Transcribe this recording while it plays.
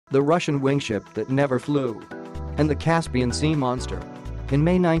the Russian wingship that never flew, and the Caspian SeaMonster. In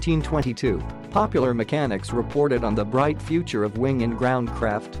May 1922, Popular Mechanics reported on the bright future of wing and ground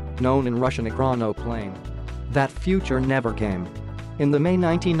craft, known in Russian Ekranoplane. That future never came. In the May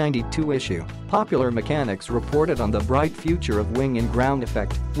 1992 issue, Popular Mechanics reported on the bright future of wing and ground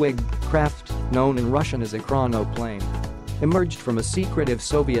effect WIG craft, known in Russian as Ekranoplane. Emerged from a secretive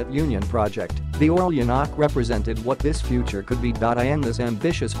Soviet Union project, the Orlyonok represented what this future could be. In this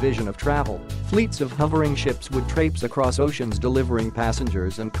ambitious vision of travel, fleets of hovering ships would traipse across oceans delivering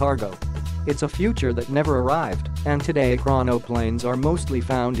passengers and cargo. It's a future that never arrived, and today ekranoplanes are mostly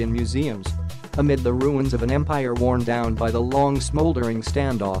found in museums. Amid the ruins of an empire worn down by the long smoldering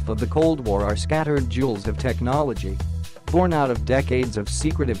standoff of the Cold War are scattered jewels of technology. Born out of decades of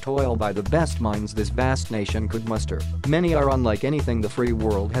secretive toil by the best minds this vast nation could muster, many are unlike anything the free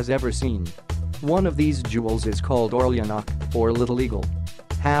world has ever seen. One of these jewels is called Orlyonok, or Little Eagle.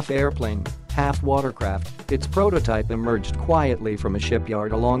 Half airplane, half watercraft, its prototype emerged quietly from a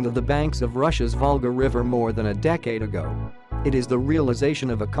shipyard along the banks of Russia's Volga River more than a decade ago. It is the realization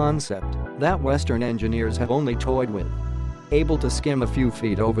of a concept that Western engineers have only toyed with. Able to skim a few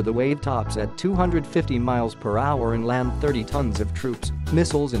feet over the wave tops at 250 miles per hour and land 30 tons of troops,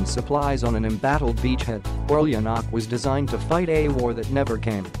 missiles and supplies on an embattled beachhead, Orlyonok was designed to fight a war that never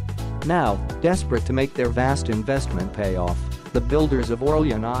came. Now, desperate to make their vast investment pay off, the builders of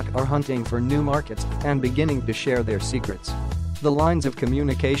Orlyonok are hunting for new markets and beginning to share their secrets. The lines of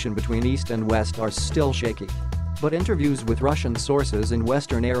communication between East and West are still shaky. But interviews with Russian sources and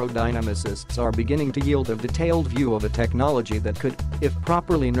Western aerodynamicists are beginning to yield a detailed view of a technology that could, if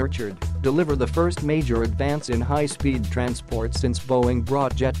properly nurtured, deliver the first major advance in high-speed transport since Boeing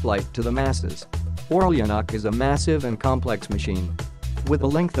brought jet flight to the masses. Orlyonok is a massive and complex machine. With a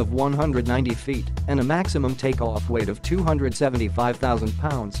length of 190 feet and a maximum takeoff weight of 275,000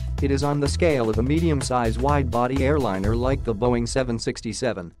 pounds, it is on the scale of a medium-sized wide-body airliner like the Boeing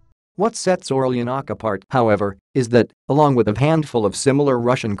 767. What sets Orlyonok apart, however, is that, along with a handful of similar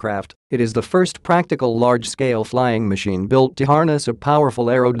Russian craft, it is the first practical large-scale flying machine built to harness a powerful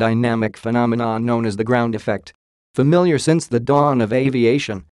aerodynamic phenomenon known as the ground effect. Familiar since the dawn of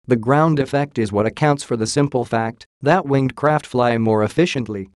aviation, the ground effect is what accounts for the simple fact that winged craft fly more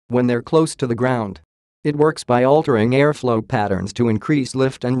efficiently when they're close to the ground. It works by altering airflow patterns to increase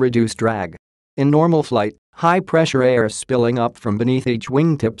lift and reduce drag. In normal flight, high-pressure air spilling up from beneath each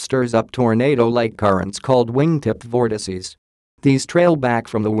wingtip stirs up tornado-like currents called wingtip vortices. These trail back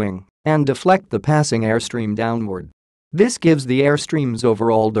from the wing and deflect the passing airstream downward. This gives the airstream's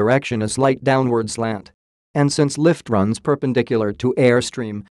overall direction a slight downward slant. And since lift runs perpendicular to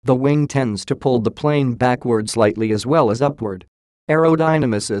airstream, the wing tends to pull the plane backward slightly as well as upward.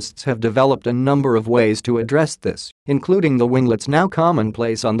 Aerodynamicists have developed a number of ways to address this, including the winglets now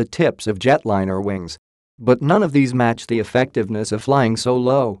commonplace on the tips of jetliner wings. But none of these match the effectiveness of flying so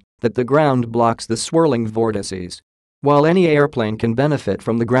low that the ground blocks the swirling vortices. While any airplane can benefit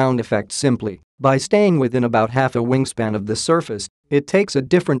from the ground effect simply by staying within about half a wingspan of the surface, it takes a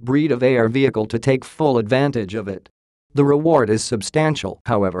different breed of air vehicle to take full advantage of it. The reward is substantial,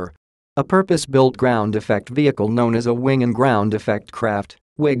 however. A purpose-built ground effect vehicle known as a wing and ground effect craft,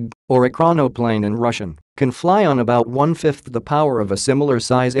 WIG, or ekranoplane in Russian, can fly on about 1/5 the power of a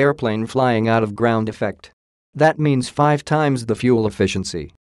similar-size airplane flying out of ground effect. That means 5 times the fuel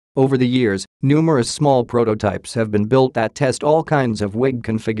efficiency. Over the years, numerous small prototypes have been built that test all kinds of WIG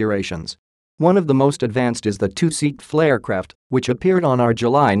configurations. One of the most advanced is the 2-seat flare craft, which appeared on our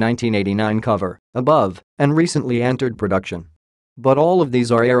July 1989 cover, above, and recently entered production. But all of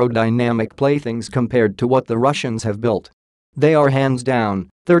these are aerodynamic playthings compared to what the Russians have built. They are hands down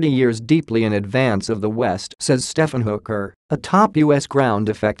 30 years deeply in advance of the West, says Stefan Hooker, a top U.S. ground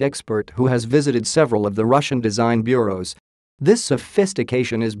effect expert who has visited several of the Russian design bureaus. This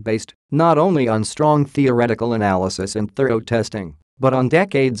sophistication is based not only on strong theoretical analysis and thorough testing, but on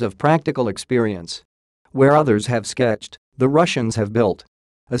decades of practical experience. Where others have sketched, the Russians have built.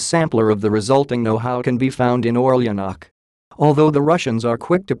 A sampler of the resulting know-how can be found in Orlyonok. Although the Russians are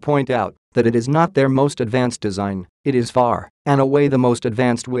quick to point out that it is not their most advanced design, it is far and away the most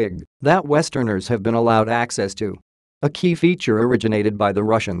advanced WIG that Westerners have been allowed access to. A key feature originated by the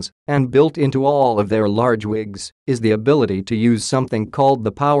Russians and built into all of their large WIGs is the ability to use something called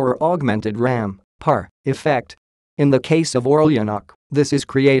the power-augmented RAM (PAR) effect. In the case of Orlyonok, this is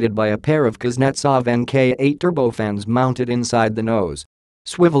created by a pair of Kuznetsov NK8 turbofans mounted inside the nose.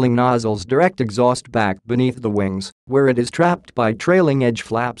 Swiveling nozzles direct exhaust back beneath the wings, where it is trapped by trailing edge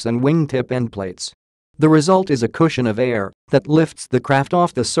flaps and wingtip endplates. The result is a cushion of air that lifts the craft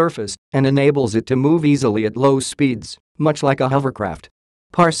off the surface and enables it to move easily at low speeds, much like a hovercraft.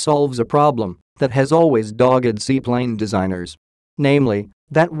 PAR solves a problem that has always dogged seaplane designers. Namely,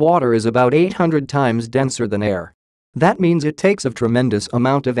 that water is about 800 times denser than air. That means it takes a tremendous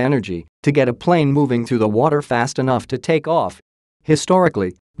amount of energy to get a plane moving through the water fast enough to take off.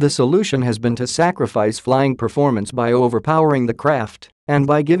 Historically, the solution has been to sacrifice flying performance by overpowering the craft and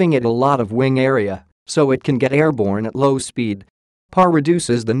by giving it a lot of wing area so it can get airborne at low speed. PAR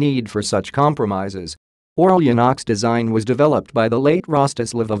reduces the need for such compromises. Orlyonok's design was developed by the late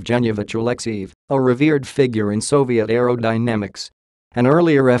Rostislav Evgenyevich Alexeyev, a revered figure in Soviet aerodynamics. An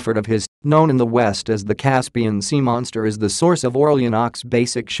earlier effort of his, known in the West as the Caspian SeaMonster, is the source of Orlyonok's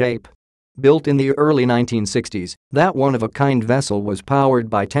basic shape. Built in the early 1960s, that one-of-a-kind vessel was powered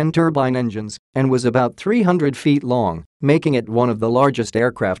by 10 turbine engines and was about 300 feet long, making it one of the largest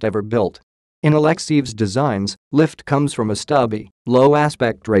aircraft ever built. In Alexeyev's designs, lift comes from a stubby, low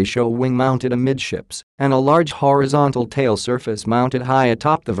aspect ratio wing mounted amidships and a large horizontal tail surface mounted high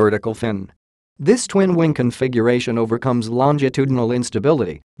atop the vertical fin. This twin-wing configuration overcomes longitudinal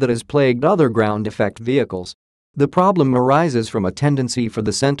instability that has plagued other ground effect vehicles. The problem arises from a tendency for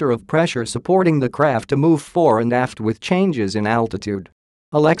the center of pressure supporting the craft to move fore and aft with changes in altitude.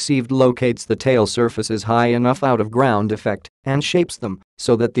 Alexeyev locates the tail surfaces high enough out of ground effect and shapes them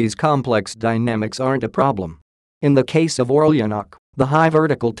so that these complex dynamics aren't a problem. In the case of Orlyonok, the high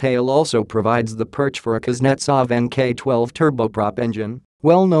vertical tail also provides the perch for a Kuznetsov Nk-12 turboprop engine,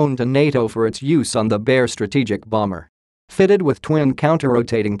 well known to NATO for its use on the Bear strategic bomber. Fitted with twin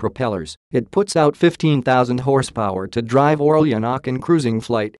counter-rotating propellers, it puts out 15,000 horsepower to drive Orlyonok in cruising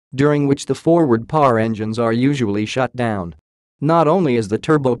flight, during which the forward PAR engines are usually shut down. Not only is the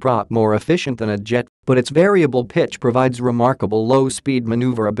turboprop more efficient than a jet, but its variable pitch provides remarkable low-speed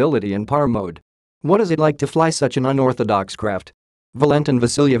maneuverability in PAR mode. What is it like to fly such an unorthodox craft? Valentin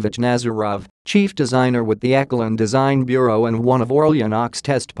Vasilyevich Nazarov, chief designer with the Ekranoplane Design Bureau and one of Orlyonok's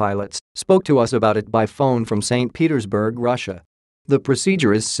test pilots, spoke to us about it by phone from St. Petersburg, Russia. The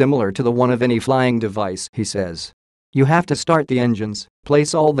procedure is similar to the one of any flying device, he says. You have to start the engines,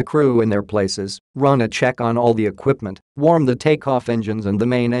 place all the crew in their places, run a check on all the equipment, warm the takeoff engines and the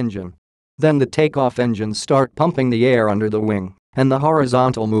main engine. Then the takeoff engines start pumping the air under the wing, and the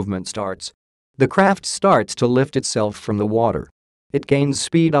horizontal movement starts. The craft starts to lift itself from the water. It gains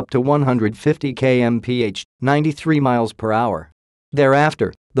speed up to 150 km/h, 93 miles per hour.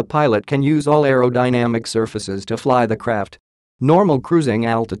 Thereafter, the pilot can use all aerodynamic surfaces to fly the craft. Normal cruising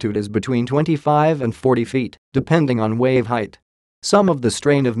altitude is between 25 and 40 feet, depending on wave height. Some of the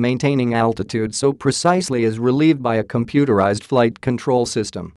strain of maintaining altitude so precisely is relieved by a computerized flight control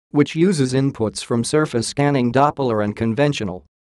system, which uses inputs from surface scanning Doppler and conventional